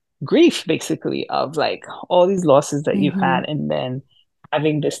like grief basically of like all these losses that you've Mm-hmm. had and then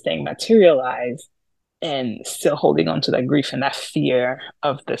having this thing materialize and still holding on to that grief and that fear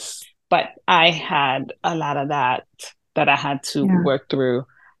of this. But I had a lot of that I had to Yeah. work through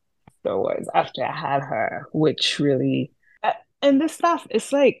afterwards after I had her, which really and this stuff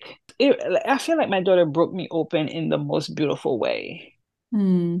it's like I feel like my daughter broke me open in the most beautiful way.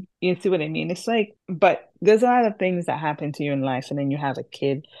 Mm. You see what I mean? It's like, but there's a lot of things that happen to you in life, and then you have a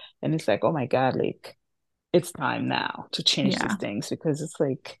kid, and it's like, oh my God, like it's time now to change these Yeah. things because it's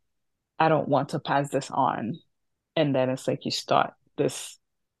like I don't want to pass this on and then it's like you start this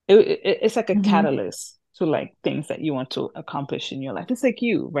it's like a Mm-hmm. catalyst to like things that you want to accomplish in your life. It's like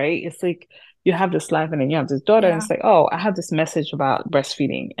you, right? It's like you have this life and then you have this daughter and Yeah. it's like, oh, I have this message about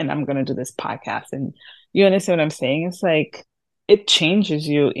breastfeeding and I'm going to do this podcast. And you understand what I'm saying? It's like it changes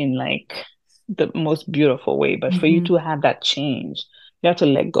you in like the most beautiful way, but for you Mm-hmm. to have that change you have to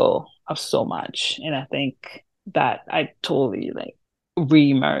let go of so much, and I think that I totally like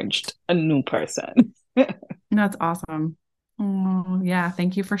re-emerged a new person. That's awesome. Oh, yeah.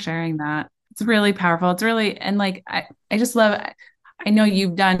 Thank you for sharing that. It's really powerful. It's really, and like, I just love, I know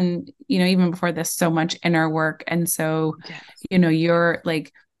you've done, even before this, so much inner work. And so, Yes. you're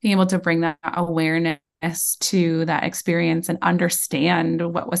like being able to bring that awareness to that experience and understand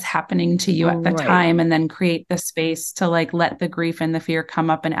what was happening to you at the Right. time, and then create the space to like let the grief and the fear come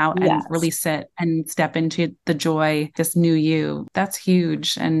up and out and Yes. release it and step into the joy, this new you. That's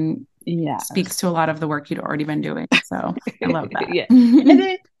huge and Yes. speaks to a lot of the work you'd already been doing. So I love that. Yeah. And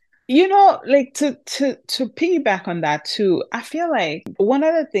then, you know, like to piggyback on that too, I feel like one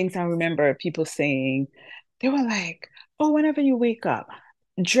of the things I remember people saying, they were like, oh, whenever you wake up,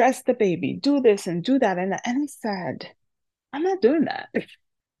 dress the baby, do this and do that. And I said, I'm not doing that.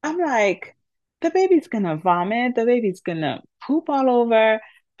 I'm like, the baby's gonna vomit, the baby's gonna poop all over.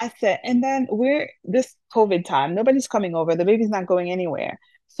 I said, and then we're this COVID time, nobody's coming over, the baby's not going anywhere.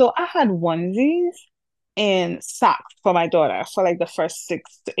 So I had onesies and socks for my daughter for like the first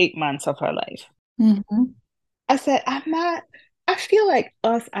 6 to 8 months of her life. Mm-hmm. I said, I'm not, I feel like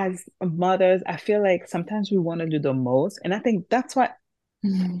us as mothers, I feel like sometimes we want to do the most. And I think that's what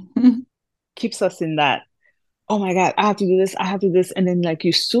keeps us in that, oh my God, I have to do this, I have to do this. And then like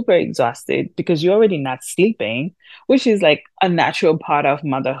you're super exhausted because you're already not sleeping, which is like a natural part of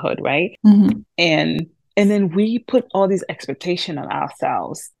motherhood, right? Mm-hmm. And then we put all these expectations on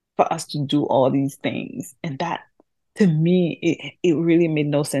ourselves for us to do all these things. And that to me, it really made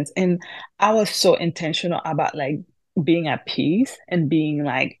no sense. And I was so intentional about like being at peace and being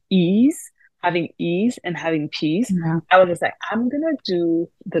like ease and having peace. Yeah. I was just like, I'm gonna do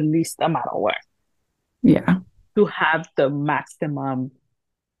the least amount of work Yeah. to have the maximum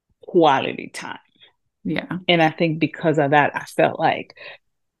quality time. Yeah. And I think because of that, I felt like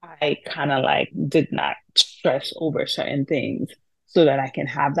I kind of like did not stress over certain things so that I can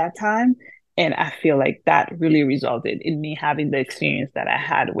have that time. And I feel like that really resulted in me having the experience that I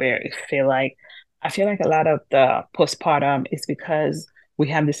had where I feel like a lot of the postpartum is because we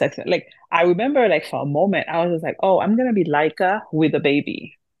have this like I remember like for a moment I was just like, oh, I'm gonna be Laika with a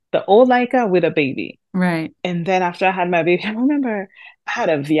baby. The old Laika with a baby. Right. And then after I had my baby, I remember I had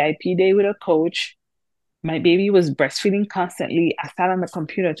a VIP day with a coach. My baby was breastfeeding constantly. I sat on the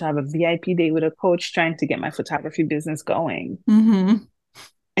computer to have a VIP day with a coach trying to get my photography business going. Mm-hmm.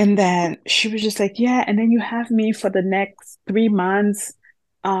 And then she was just like, yeah, and then you have me for the next 3 months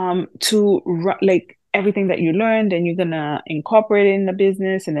to like everything that you learned and you're gonna incorporate it in the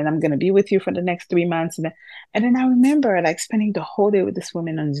business and then I'm gonna be with you for the next 3 months. And then I remember like spending the whole day with this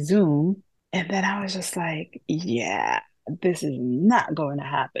woman on Zoom. And then I was just like, yeah, this is not going to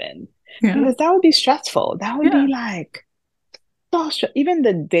happen. Yeah. Because that would be stressful. That would Yeah. be like so even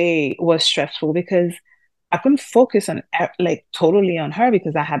the day was stressful because I couldn't focus on like totally on her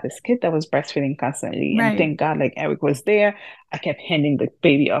because I had this kid that was breastfeeding constantly. And Right. thank God, like Eric was there. I kept handing the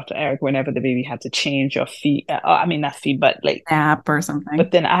baby off to Eric whenever the baby had to change or feed. I mean, not feed, but like Nap or something.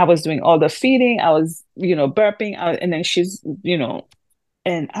 but then I was doing all the feeding. I was, burping. And then she's,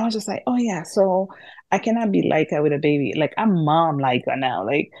 and I was just like, oh yeah, so I cannot be Laika with a baby. Like I'm mom Laika now.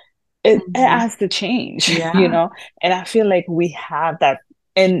 Like it Mm-hmm. has to change, Yeah. And I feel like we have that.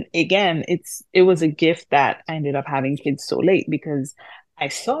 And again, it was a gift that I ended up having kids so late because I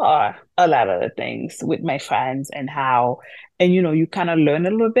saw a lot of the things with my friends and how, and you kind of learn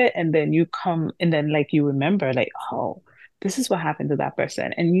a little bit and then you come and then like you remember like, oh, this is what happened to that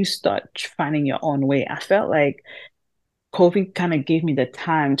person. And you start finding your own way. I felt like COVID kind of gave me the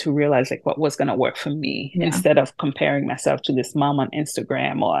time to realize like what was going to work for me Yeah. instead of comparing myself to this mom on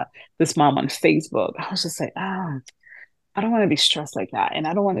Instagram or this mom on Facebook. I was just like, I don't want to be stressed like that. And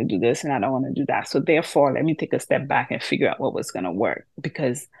I don't want to do this and I don't want to do that. So therefore, let me take a step back and figure out what was going to work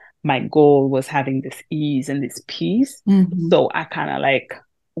because my goal was having this ease and this peace. Mm-hmm. So I kind of like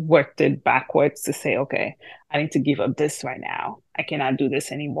worked it backwards to say, okay, I need to give up this right now. I cannot do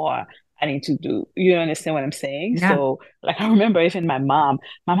this anymore. I need to do, you understand what I'm saying? Yeah. So like, I remember even my mom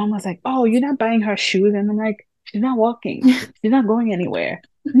was like, oh, you're not buying her shoes. And I'm like, she's not walking. She's not going anywhere.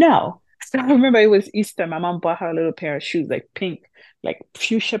 No. So I remember it was Easter. My mom bought her a little pair of shoes, like pink, like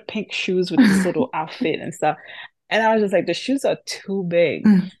fuchsia pink shoes with this little outfit and stuff. And I was just like, the shoes are too big.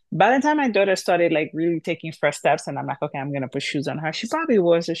 By the time my daughter started like really taking first steps, and I'm like, okay, I'm gonna put shoes on her. She probably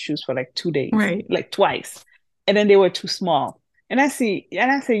wore the shoes for like 2 days, Right. like twice, and then they were too small. And I say,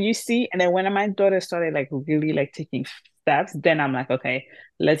 you see, and then when my daughter started like really like taking steps, then I'm like, okay,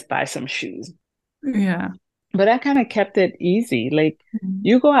 let's buy some shoes. Yeah. But I kind of kept it easy. Like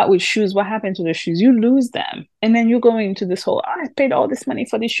you go out with shoes, what happened to the shoes? You lose them. And then you go into this whole, I paid all this money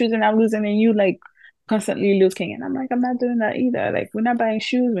for these shoes and I'm losing, and you like constantly looking. And I'm like, I'm not doing that either. Like we're not buying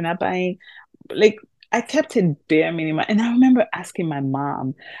shoes, we're not buying like I kept it bare minimum. And I remember asking my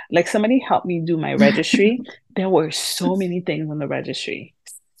mom, like somebody helped me do my registry. There were so many things on the registry,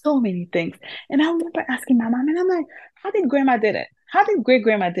 so many things. And I remember asking my mom, and I'm like, how did grandma did it? how did great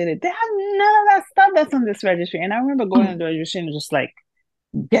grandma did it? They have none of that stuff that's on this registry. And I remember going on the registry and just like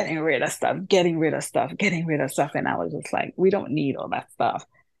getting rid of stuff, getting rid of stuff, getting rid of stuff. And I was just like, we don't need all that stuff.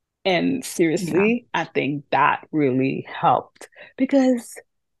 And Yeah. seriously, I think that really helped because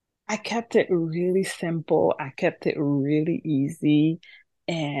I kept it really simple. I kept it really easy.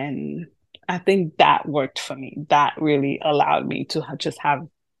 And I think that worked for me. That really allowed me to just have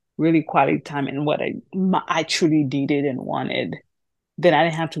really quality time in what I truly needed and wanted. Then I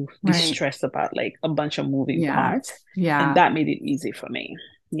didn't have to be Right. stressed about like a bunch of moving Yeah. parts. And Yeah. that made it easy for me.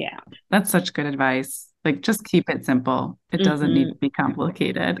 Yeah. That's such good advice. Like, just keep it simple. It doesn't need Hmm. to be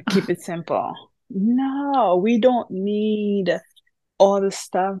complicated. Keep it simple. No, we don't need all the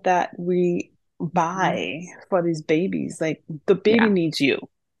stuff that we Mhm. buy for these babies. Like the baby Yeah. needs you.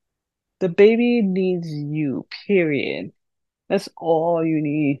 The baby needs you, period. That's all you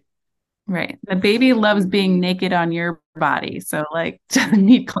need. Right. The baby loves being naked on your body. So, like, doesn't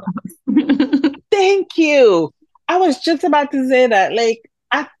need clothes. Thank you. I was just about to say that. Like,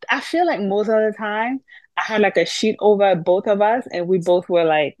 I feel like most of the time I had like a sheet over both of us and we both were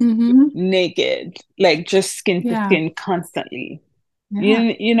like Hmm. naked, like just skin to Yeah. skin constantly.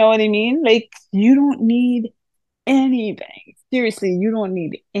 Yeah. You know what I mean? Like you don't need anything. Seriously, you don't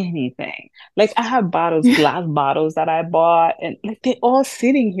need anything. Like I have bottles, Yeah. glass bottles that I bought, and like they're all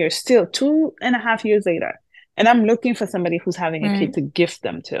sitting here still 2.5 years later. And I'm looking for somebody who's having a kid Right. to gift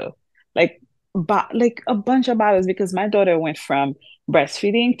them to. Like like a bunch of bottles because my daughter went from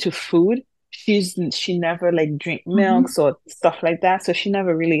breastfeeding to food. She never like drink Hmm. milks or stuff like that. So she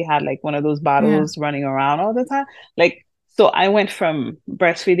never really had like one of those Yeah. bottles running around all the time. Like so I went from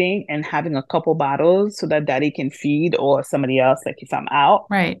breastfeeding and having a couple bottles so that daddy can feed or somebody else, like if I'm out,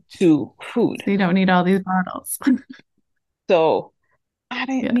 Right. to food. So you don't need all these bottles. So I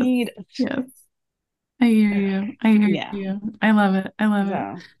didn't Yes. need, Yes. I hear you. I hear yeah. you. I love it. I love it.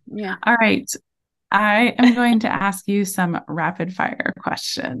 So yeah. All right. I am going to ask you some rapid fire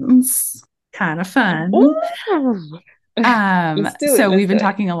questions. Kind of fun. Ooh. Let's do it. So Let's we've do been it.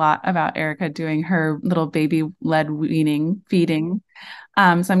 talking a lot about Erica doing her little baby-led weaning, feeding. So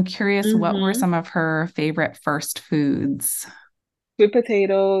I'm curious, what were Mm-hmm. some of her favorite first foods? Sweet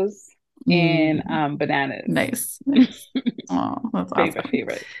potatoes and Mm, bananas. nice, nice. Oh, that's Favorite, awesome.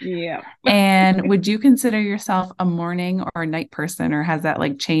 favorite. Yeah. And would you consider yourself a morning or a night person, or has that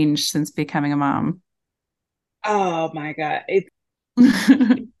like changed since becoming a mom? Oh my God.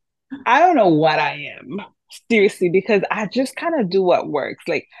 I don't know what I am, seriously, because I just kind of do what works.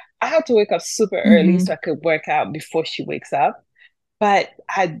 Like I have to wake up super early Hmm. so I could work out before she wakes up. But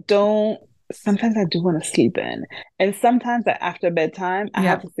I don't, sometimes I do want to sleep in. And sometimes after bedtime, I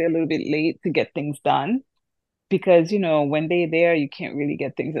have Yep. to stay a little bit late to get things done because, when they're there, you can't really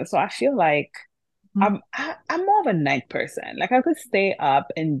get things done. So I feel like I'm more of a night person. Like I could stay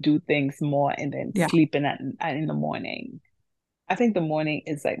up and do things more and then Yeah. sleep in the morning. I think the morning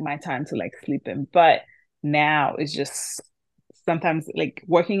is like my time to like sleep in, but now it's just sometimes like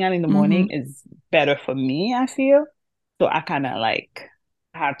working out in the morning Hmm. is better for me, I feel. So I kind of like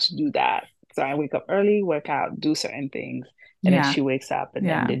have to do that. So I wake up early, work out, do certain things, and then Yeah. she wakes up and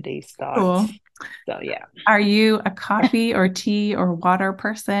then Yeah. the day starts. Cool. So yeah, Are you a coffee or tea or water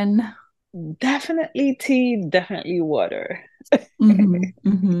person? definitely tea, definitely water. Hmm.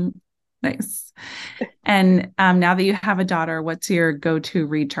 Hmm. Nice. And now that you have a daughter, what's your go-to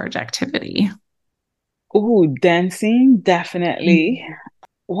recharge activity? Ooh, dancing, definitely. Mhm.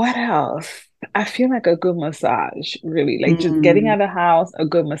 What else? I feel like a good massage, really. Like just getting Mm, out of the house, a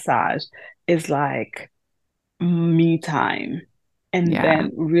good massage is like me time. And yeah.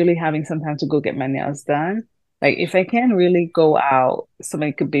 then really having some time to go get my nails done. Like if I can really go out,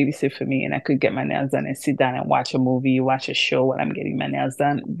 somebody could babysit for me and I could get my nails done and sit down and watch a movie, watch a show while I'm getting my nails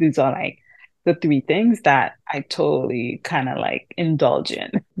done. These are like the three things that I totally kind of like indulge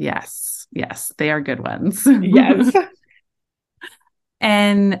in. Yes. Yes. They are good ones. Yes.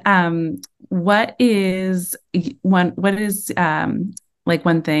 And what is like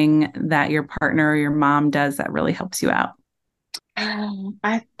one thing that your partner or your mom does that really helps you out?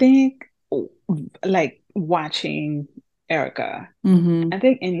 I think like watching Erica. Hmm. I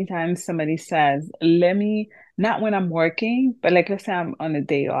think anytime somebody says, let me, not when I'm working, but like let's say I'm on a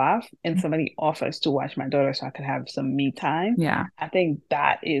day off and somebody offers to watch my daughter so I could have some me time, Yeah. I think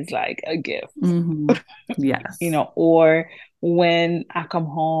that is like a gift, Hmm. Yes. or when I come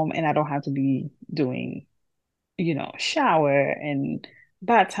home and I don't have to be doing shower and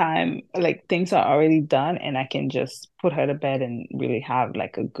that time, like things are already done and I can just put her to bed and really have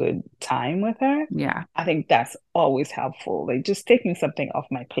like a good time with her. Yeah. I think that's always helpful. Like just taking something off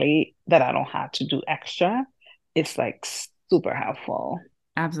my plate that I don't have to do extra. It's like super helpful.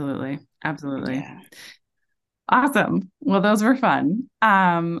 Absolutely. Absolutely. Yeah. Awesome. Well, those were fun.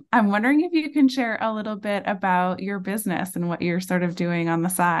 I'm wondering if you can share a little bit about your business and what you're sort of doing on the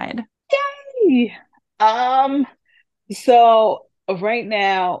side. Yay. Um, so right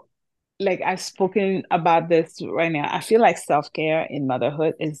now, like I've spoken about this right now, I feel like self-care in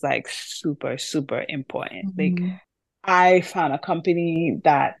motherhood is like super, super important. Like Mhm. I found a company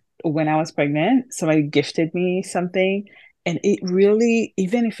that when I was pregnant, somebody gifted me something, and it really,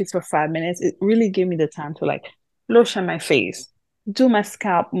 even if it's for 5 minutes, it really gave me the time to like lotion my face, do my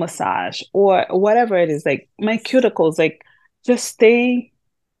scalp massage, or whatever it is, like my cuticles, like just stay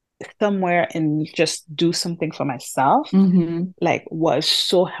somewhere and just do something for myself, Mhm. like was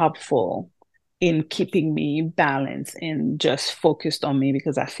so helpful in keeping me balanced and just focused on me,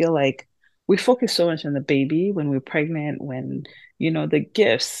 because I feel like we focus so much on the baby when we're pregnant, when the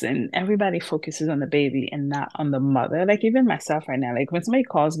gifts and everybody focuses on the baby and not on the mother. Like even myself right now, like when somebody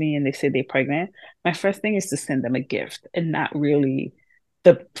calls me and they say they're pregnant, my first thing is to send them a gift and not really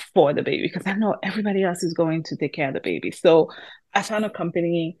the for the baby, because I know everybody else is going to take care of the baby. So I found a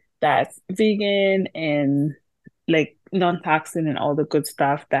company that's vegan and like non-toxin and all the good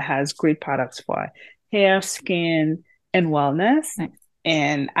stuff, that has great products for hair, skin, and wellness. Nice.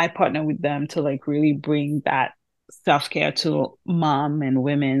 And I partner with them to like really bring that self-care to mom and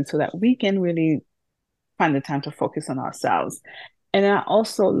women so that we can really find the time to focus on ourselves. And I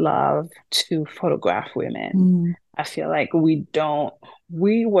also love to photograph women. Mm. I feel like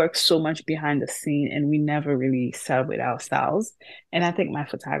we work so much behind the scene and we never really celebrate ourselves. And I think my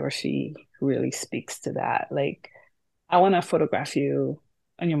photography really speaks to that. Like, I want to photograph you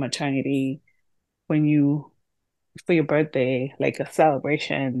on your maternity, when you, for your birthday, like a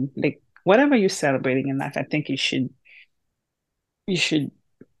celebration, like whatever you're celebrating in life. I think you should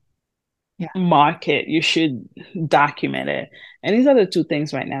Yeah. mark it, you should document it. And these are the two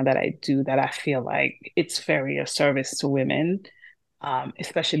things right now that I do that I feel like it's very of service to women,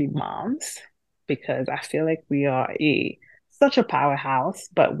 especially moms, because I feel like we are a such a powerhouse,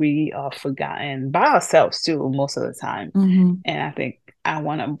 but we are forgotten by ourselves too most of the time. Mhm. And I think I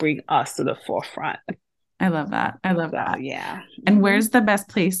want to bring us to the forefront. I love that. I love So that. yeah. And Mhm. where's the best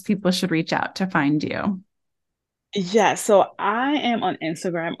place people should reach out to find you? Yeah, so I am on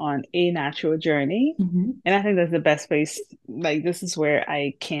Instagram on A Natural Journey. Mhm. And I think that's the best place. Like this is where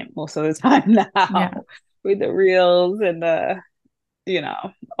I camp most of the time Yeah. now, with the reels and the,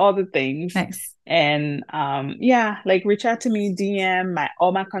 all the things. Nice. And yeah, like reach out to me, DM, my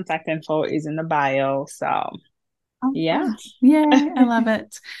all my contact info is in the bio. So yeah. Awesome. Yay. I love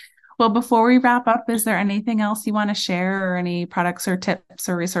it. Well, before we wrap up, is there anything else you want to share or any products or tips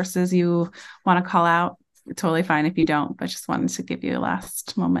or resources you want to call out? Totally fine if you don't, but just wanted to give you a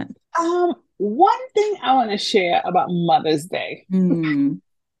last moment. One thing I want to share about Mother's Day. Mm.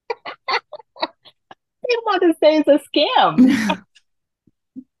 I think Mother's Day is a scam.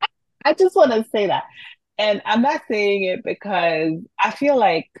 I just want to say that. And I'm not saying it because I feel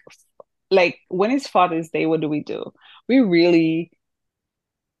like when it's Father's Day, what do? We really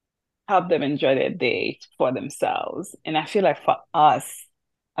help them enjoy their day for themselves. And I feel like for us,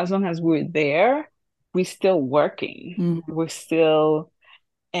 as long as we're there, we're still working. Mhm. We're still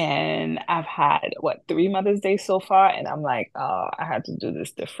And I've had what, 3 Mother's Day so far, and I'm like, oh, I had to do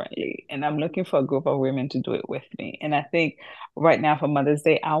this differently. And I'm looking for a group of women to do it with me. And I think right now for Mother's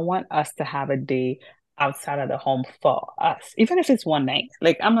Day, I want us to have a day outside of the home for us, even if it's one night.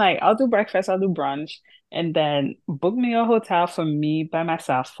 Like I'm like, I'll do breakfast, I'll do brunch, and then book me a hotel for me by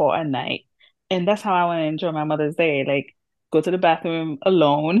myself for a night. And that's how I want to enjoy my Mother's Day. Like go to the bathroom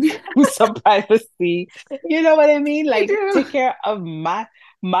alone with some privacy. You know what I mean? I Like do. take care of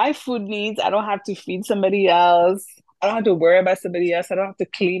my food needs. I don't have to feed somebody else. I don't have to worry about somebody else. I don't have to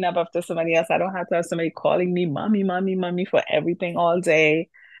clean up after somebody else. I don't have to have somebody calling me mommy, mommy, mommy for everything all day.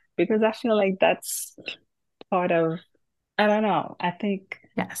 Because I feel like that's part of, I don't know. I think,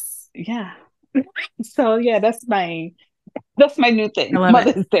 Yes. yeah. So yeah, that's my new I thing. love it.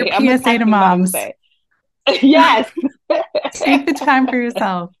 Mother's Your Day. I'm PSA to attacking Mother's moms. Day. Yes. Take the time for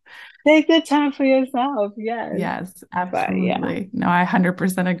yourself. Take the time for yourself. Yes. Yes, But yeah. absolutely. No, I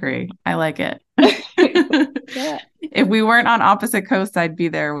 100% agree. I like it. Yeah. If we weren't on opposite coasts, I'd be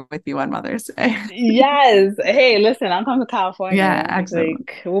there with you on Mother's Day. Yes. Hey, listen, I'm coming to Yeah, California. excellent.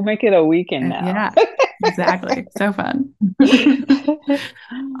 Like, we'll make it a weekend now. Yeah, exactly. So fun.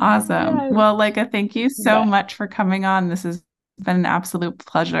 Awesome. Yes. Well, Laika, thank you so But much for coming on. This has been an absolute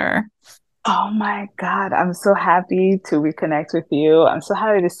pleasure. Oh my God, I'm so happy to reconnect with you. I'm so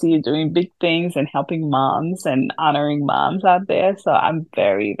happy to see you doing big things and helping moms and honoring moms out there. So I'm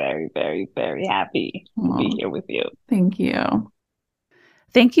very, very, very, very happy to be Oh, here with you. thank you.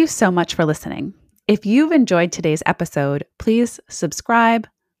 Thank you so much for listening. If you've enjoyed today's episode, please subscribe,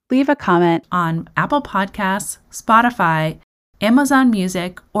 leave a comment on Apple Podcasts, Spotify, Amazon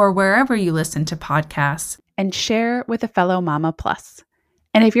Music, or wherever you listen to podcasts, and share with a fellow Mama Plus.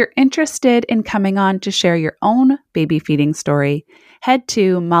 And if you're interested in coming on to share your own baby feeding story, head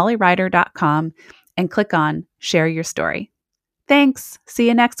to mollyrider.com and click on Share Your Story. Thanks. See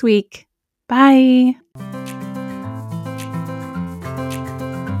you next week. Bye.